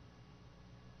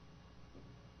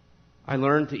 I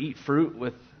learned to eat fruit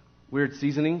with weird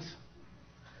seasonings.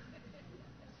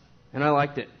 And I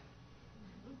liked it.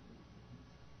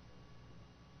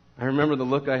 I remember the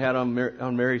look I had on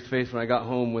Mary's face when I got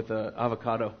home with an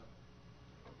avocado.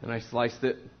 And I sliced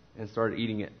it and started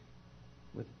eating it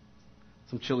with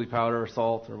some chili powder or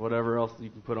salt or whatever else you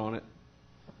can put on it.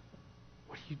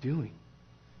 What are you doing?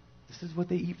 This is what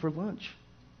they eat for lunch.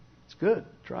 It's good.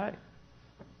 Try.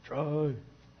 Try.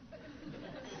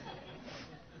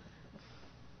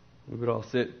 We would all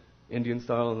sit Indian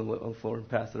style on the floor and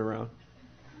pass it around.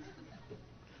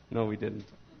 No, we didn't.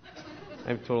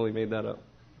 I totally made that up.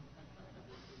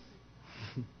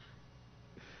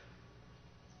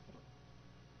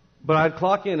 But I'd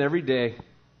clock in every day,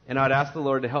 and I'd ask the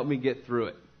Lord to help me get through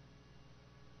it.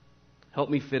 Help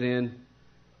me fit in.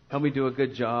 Help me do a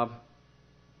good job.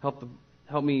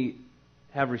 Help me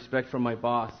have respect for my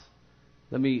boss.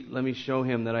 Let me show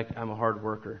him that I'm a hard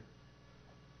worker.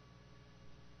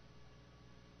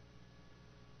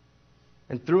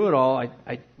 And through it all,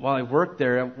 while I worked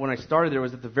there, when I started there, it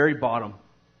was at the very bottom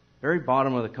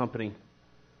of the company.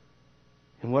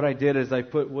 And what I did is I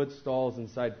put wood stalls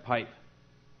inside pipe.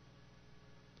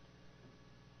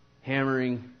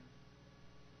 Hammering,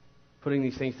 putting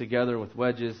these things together with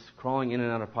wedges, crawling in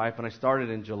and out of pipe. And I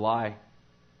started in July.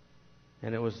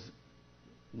 And it was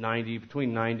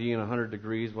between 90 and 100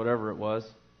 degrees, whatever it was.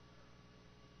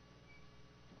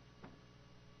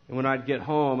 And when I'd get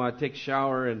home, I'd take a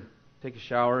shower,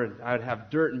 and I'd have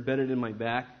dirt embedded in my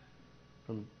back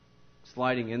from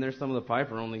sliding in there. Some of the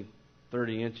pipe are only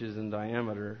 30 inches in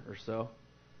diameter or so.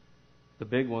 The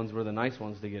big ones were the nice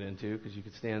ones to get into because you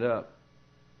could stand up.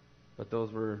 But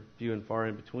those were few and far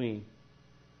in between.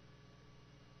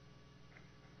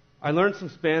 I learned some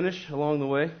Spanish along the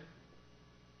way.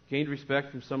 Gained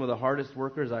respect from some of the hardest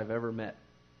workers I've ever met.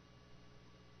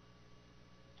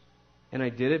 And I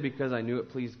did it because I knew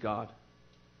it pleased God.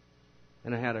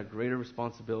 And I had a greater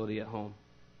responsibility at home.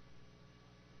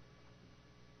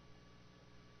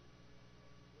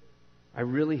 I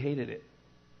really hated it.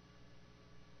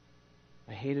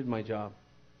 I hated my job.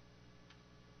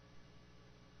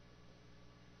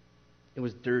 It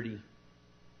was dirty.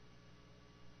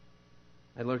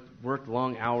 I worked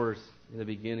long hours in the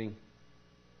beginning.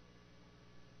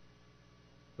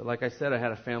 But like I said, I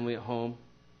had a family at home,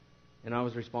 and I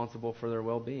was responsible for their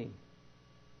well-being.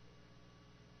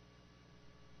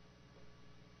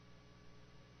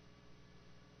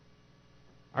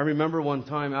 I remember one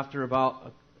time after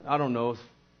about,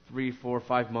 3, 4,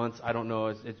 5 months, I don't know,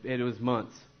 it was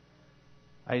months.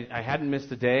 I hadn't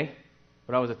missed a day,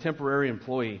 but I was a temporary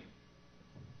employee.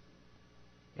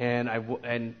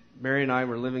 And Mary and I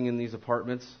were living in these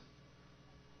apartments,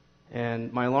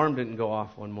 and my alarm didn't go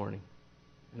off one morning.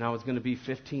 And I was going to be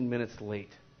 15 minutes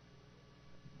late.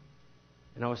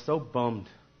 And I was so bummed.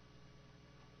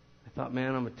 I thought,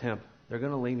 man, I'm a temp. They're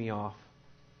going to lay me off.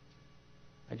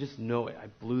 I just know it. I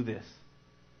blew this.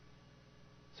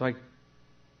 So I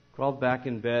crawled back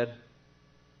in bed,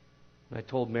 and I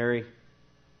told Mary,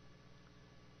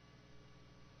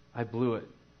 I blew it.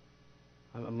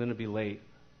 I'm going to be late.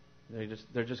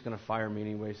 They're just going to fire me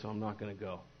anyway, so I'm not going to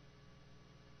go.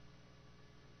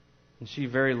 And she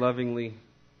very lovingly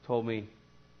told me,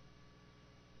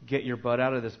 get your butt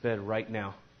out of this bed right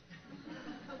now,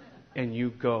 and you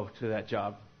go to that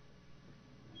job.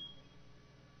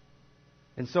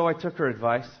 And so I took her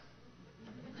advice.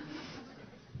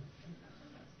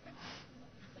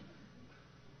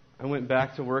 I went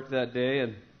back to work that day,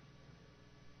 and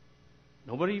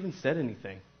nobody even said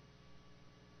anything.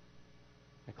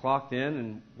 I clocked in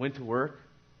and went to work.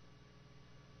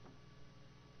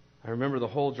 I remember the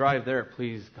whole drive there.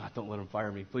 Please, God, don't let him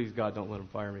fire me. Please, God, don't let him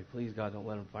fire me. Please, God, don't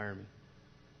let him fire me.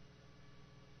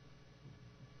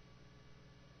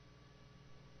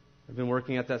 I've been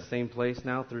working at that same place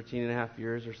now 13 and a half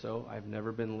years or so. I've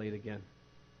never been late again.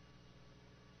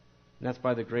 And that's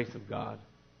by the grace of God.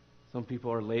 Some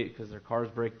people are late because their cars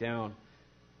break down,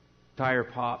 tire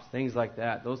pops, things like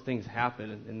that. Those things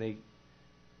happen, and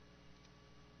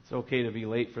it's okay to be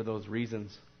late for those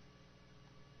reasons.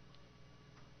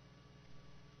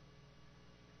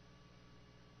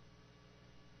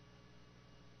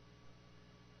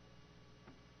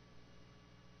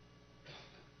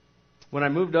 When I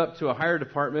moved up to a higher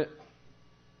department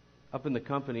up in the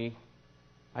company,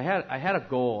 I had a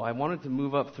goal. I wanted to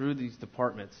move up through these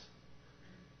departments.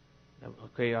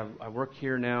 Okay, I work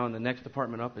here now, and the next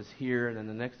department up is here, and then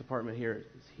the next department here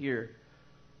is here.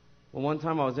 Well, one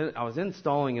time I was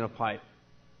installing in a pipe,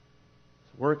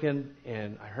 working,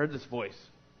 and I heard this voice,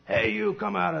 "Hey, you,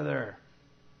 come out of there!"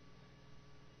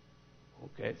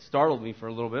 Okay, it startled me for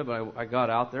a little bit, but I got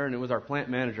out there, and it was our plant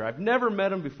manager. I've never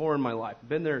met him before in my life.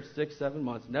 Been there 6-7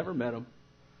 months, never met him.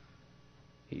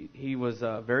 He was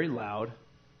very loud,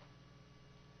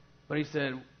 but he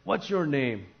said, "What's your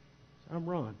name?" I said, "I'm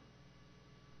Ron."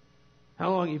 "How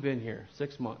long have you been here?"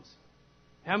 6 months.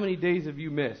 "How many days have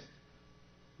you missed?"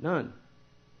 "None."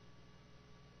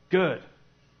 "Good.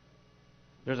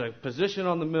 There's a position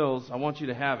on the mills. I want you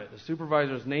to have it. The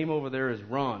supervisor's name over there is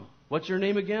Ron." "What's your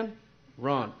name again?"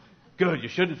 "Ron." "Good. You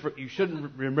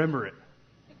shouldn't remember it."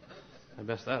 I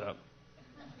messed that up.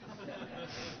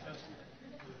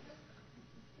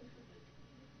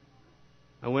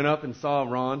 I went up and saw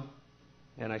Ron,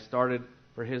 and I started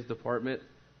for his department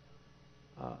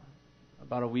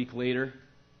about a week later.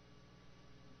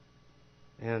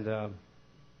 And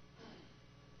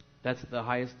that's the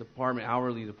highest department,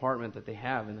 hourly department that they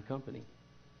have in the company.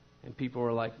 And people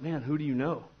were like, "Man, who do you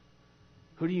know?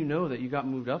 Who do you know that you got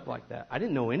moved up like that?" I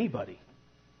didn't know anybody.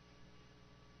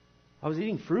 I was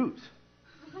eating fruit.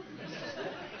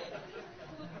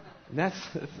 And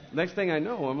that's next thing I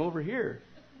know, I'm over here.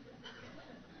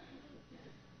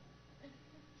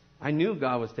 I knew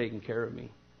God was taking care of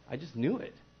me. I just knew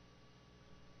it.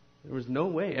 There was no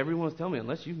way. Everyone was telling me,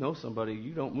 unless you know somebody,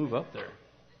 you don't move up there.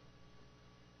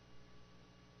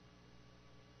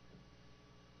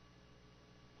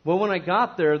 Well, when I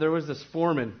got there, there was this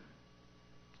foreman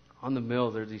on the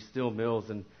mills. There's these steel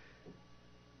mills, and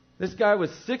this guy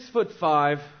was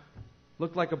 6'5",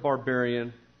 looked like a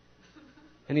barbarian,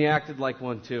 and he acted like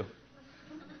one too.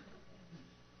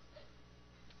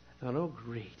 I thought, oh,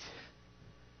 great.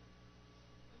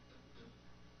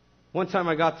 One time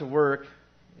I got to work,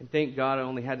 and thank God I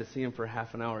only had to see him for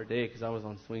half an hour a day because I was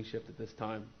on swing shift at this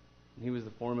time. And he was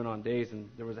the foreman on days, and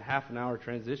there was a half an hour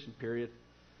transition period.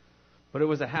 But it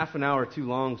was a half an hour too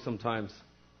long sometimes.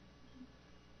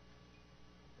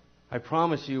 I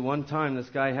promise you, one time this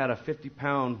guy had a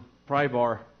 50-pound pry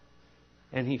bar,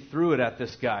 and he threw it at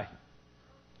this guy.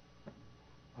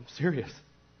 I'm serious.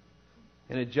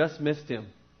 And it just missed him.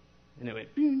 And it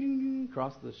went ding, ding, ding,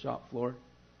 across the shop floor.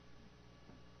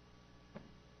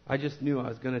 I just knew I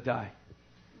was going to die.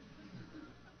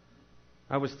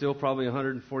 I was still probably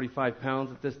 145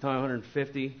 pounds at this time,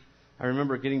 150. I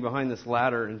remember getting behind this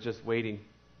ladder and just waiting.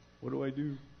 What do I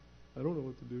do? I don't know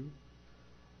what to do.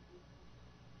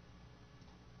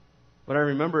 But I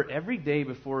remember every day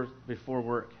before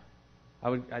work,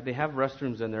 they have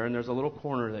restrooms in there, and there's a little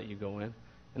corner that you go in.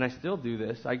 And I still do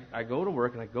this. I go to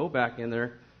work, and I go back in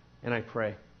there, and I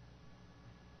pray.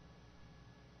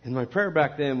 And my prayer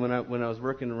back then, when I was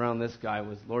working around this guy,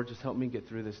 was, "Lord, just help me get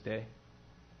through this day,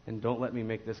 and don't let me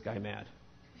make this guy mad.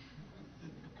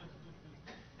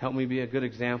 Help me be a good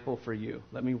example for you.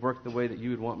 Let me work the way that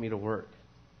you would want me to work."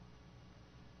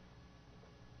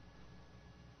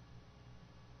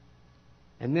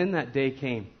 And then that day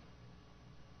came.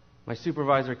 My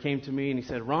supervisor came to me and he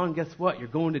said, Ron, guess what? You're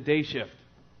going to day shift.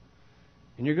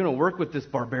 And you're going to work with this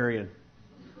barbarian.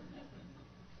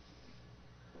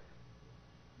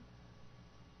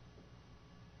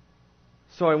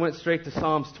 So I went straight to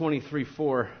Psalms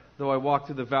 23:4. Though I walk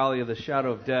through the valley of the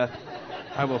shadow of death,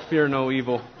 I will fear no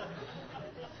evil.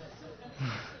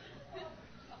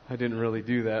 I didn't really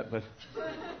do that, but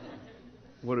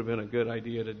would have been a good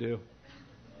idea to do.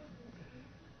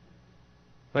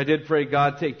 I did pray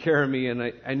God take care of me,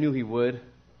 and I knew He would.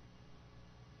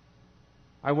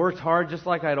 I worked hard just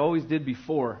like I'd always did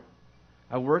before.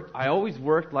 I always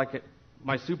worked like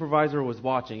my supervisor was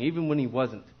watching, even when he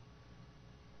wasn't.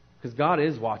 Because God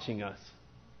is watching us.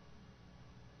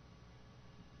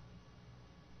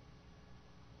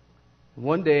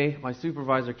 One day, my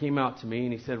supervisor came out to me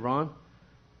and he said, Ron,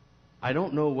 I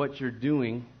don't know what you're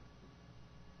doing,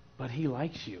 but he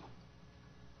likes you.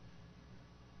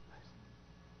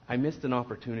 I missed an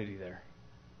opportunity there.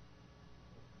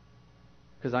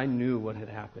 Because I knew what had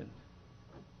happened.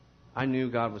 I knew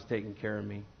God was taking care of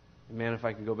me. And man, if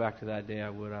I could go back to that day, I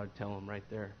would tell him right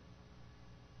there.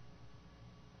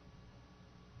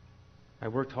 I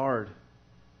worked hard.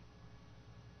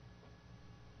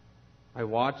 I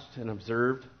watched and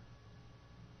observed,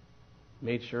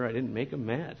 made sure I didn't make him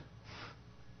mad.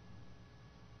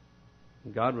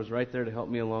 And God was right there to help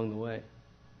me along the way.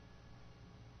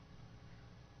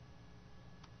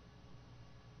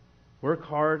 Work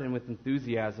hard and with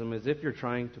enthusiasm as if you're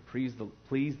trying to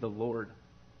please the Lord.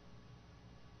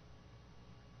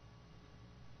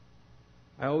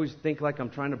 I always think like I'm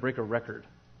trying to break a record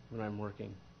when I'm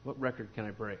working. What record can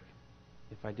I break?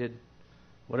 If I did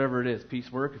whatever it is,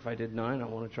 piecework, if I did 9, I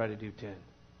want to try to do 10.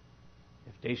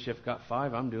 If day shift got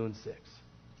 5, I'm doing 6.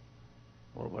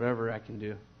 Or whatever I can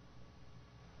do.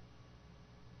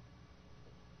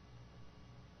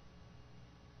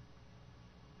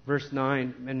 Verse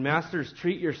 9, and masters,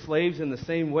 treat your slaves in the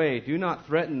same way. Do not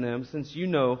threaten them, since you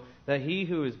know that he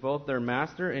who is both their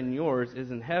master and yours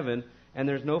is in heaven, and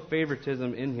there's no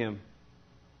favoritism in him.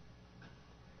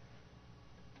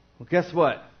 Well, guess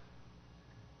what?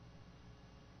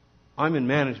 I'm in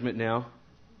management now.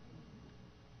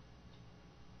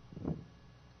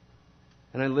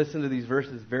 And I listen to these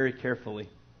verses very carefully.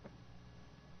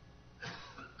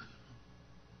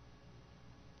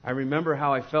 I remember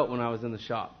how I felt when I was in the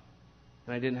shop.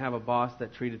 And I didn't have a boss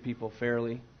that treated people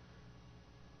fairly.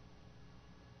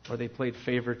 Or they played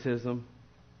favoritism.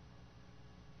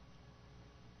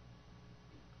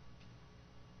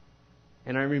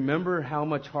 And I remember how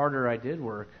much harder I did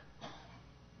work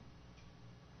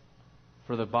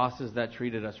for the bosses that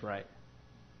treated us right.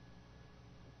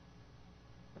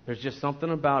 There's just something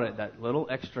about it, that little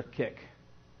extra kick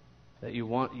that you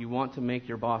want to make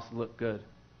your boss look good.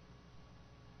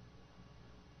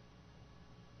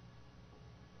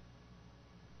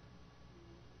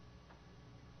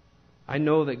 I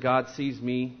know that God sees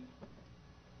me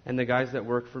and the guys that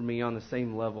work for me on the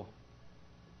same level.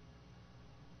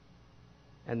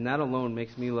 And that alone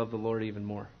makes me love the Lord even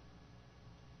more.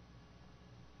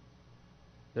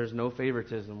 There's no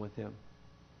favoritism with Him.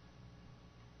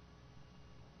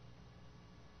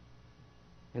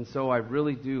 And so I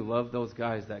really do love those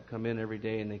guys that come in every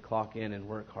day and they clock in and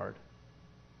work hard.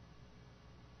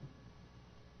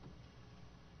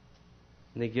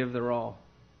 And they give their all.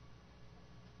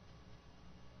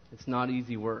 It's not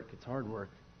easy work. It's hard work.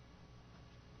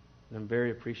 And I'm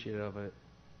very appreciative of it.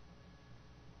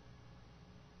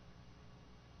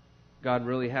 God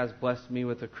really has blessed me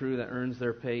with a crew that earns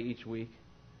their pay each week.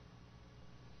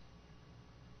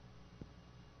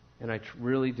 And I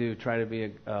really do try to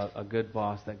be a good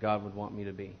boss that God would want me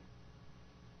to be.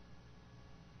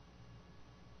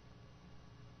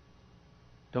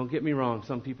 Don't get me wrong.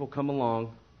 Some people come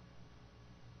along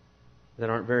that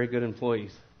aren't very good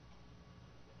employees.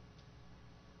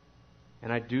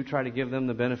 And I do try to give them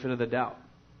the benefit of the doubt.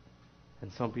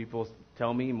 And some people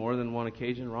tell me more than one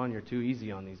occasion, Ron, you're too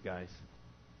easy on these guys.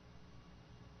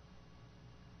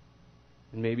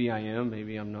 And maybe I am,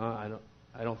 maybe I'm not.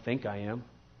 I don't think I am.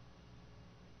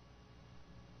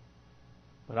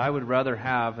 But I would rather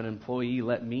have an employee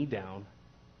let me down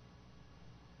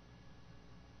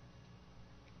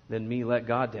than me let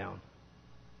God down.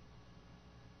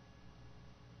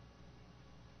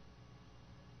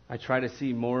 I try to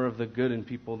see more of the good in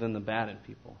people than the bad in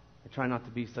people. I try not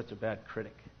to be such a bad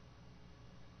critic.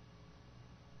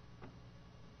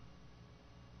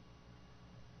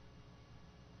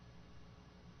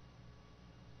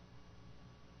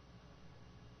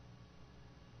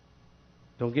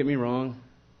 Don't get me wrong.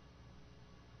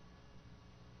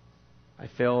 I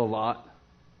fail a lot.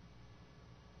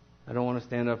 I don't want to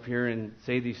stand up here and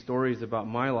say these stories about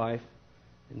my life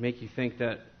and make you think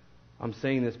that I'm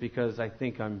saying this because I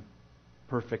think I'm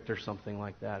perfect or something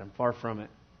like that. I'm far from it.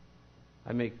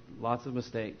 I make lots of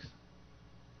mistakes.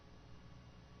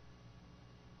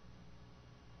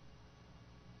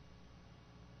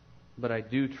 But I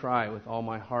do try with all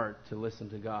my heart to listen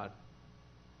to God.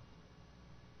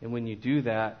 And when you do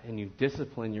that and you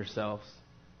discipline yourselves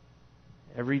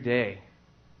every day,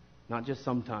 not just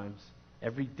sometimes,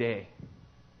 every day,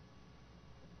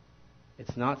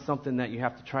 it's not something that you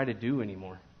have to try to do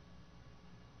anymore.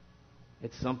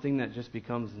 It's something that just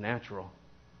becomes natural.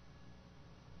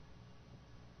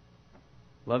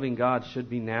 Loving God should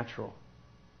be natural.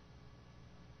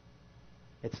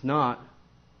 It's not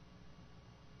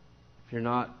if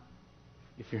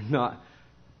you're not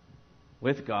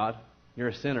with God, you're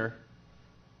a sinner,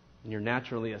 and you're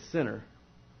naturally a sinner.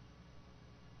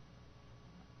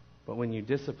 But when you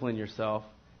discipline yourself,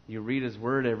 you read His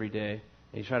Word every day,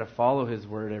 and you try to follow His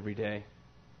Word every day,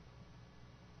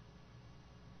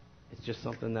 it's just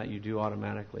something that you do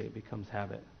automatically. It becomes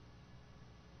habit.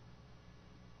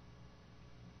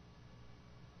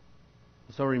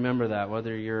 So remember that,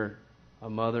 whether you're a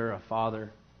mother, a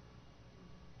father,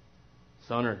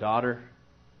 son or daughter,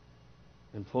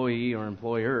 employee or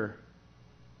employer,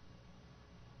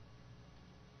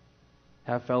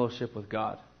 have fellowship with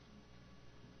God.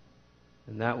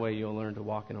 And that way you'll learn to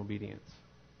walk in obedience.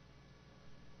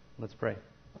 Let's pray.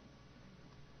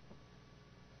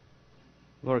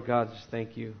 Lord God, just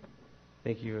thank you.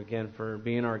 Thank you again for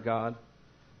being our God.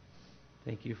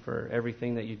 Thank you for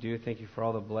everything that you do. Thank you for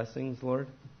all the blessings, Lord.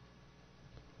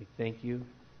 We thank you.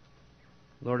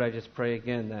 Lord, I just pray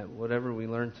again that whatever we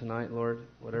learn tonight, Lord,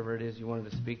 whatever it is you wanted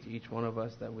to speak to each one of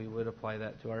us, that we would apply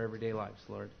that to our everyday lives,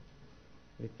 Lord.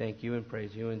 We thank you and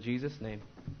praise you in Jesus' name.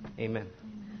 Amen.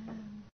 Amen.